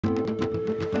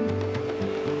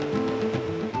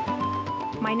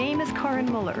My name is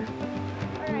Karin Muller.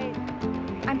 All right.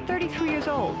 I'm 33 years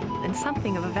old and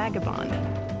something of a vagabond.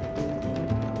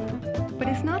 But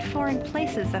it's not foreign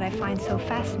places that I find so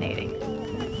fascinating.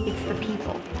 It's the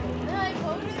people. I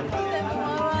voted for them.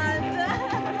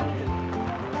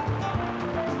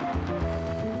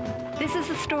 This is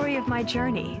the story of my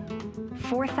journey,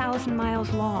 4,000 miles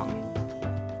long,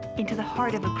 into the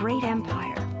heart of a great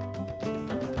empire,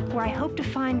 where I hope to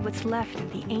find what's left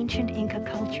of the ancient Inca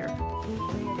culture.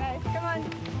 Guys, come on.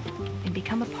 And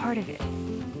become a part of it,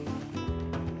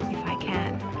 if I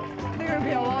can. It's gonna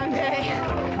be a long day.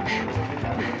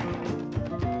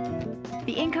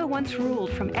 The Inca once ruled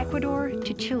from Ecuador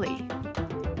to Chile.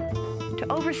 To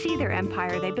oversee their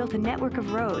empire, they built a network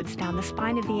of roads down the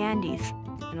spine of the Andes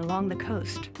and along the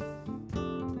coast.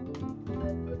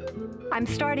 I'm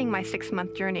starting my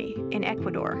 6-month journey in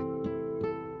Ecuador.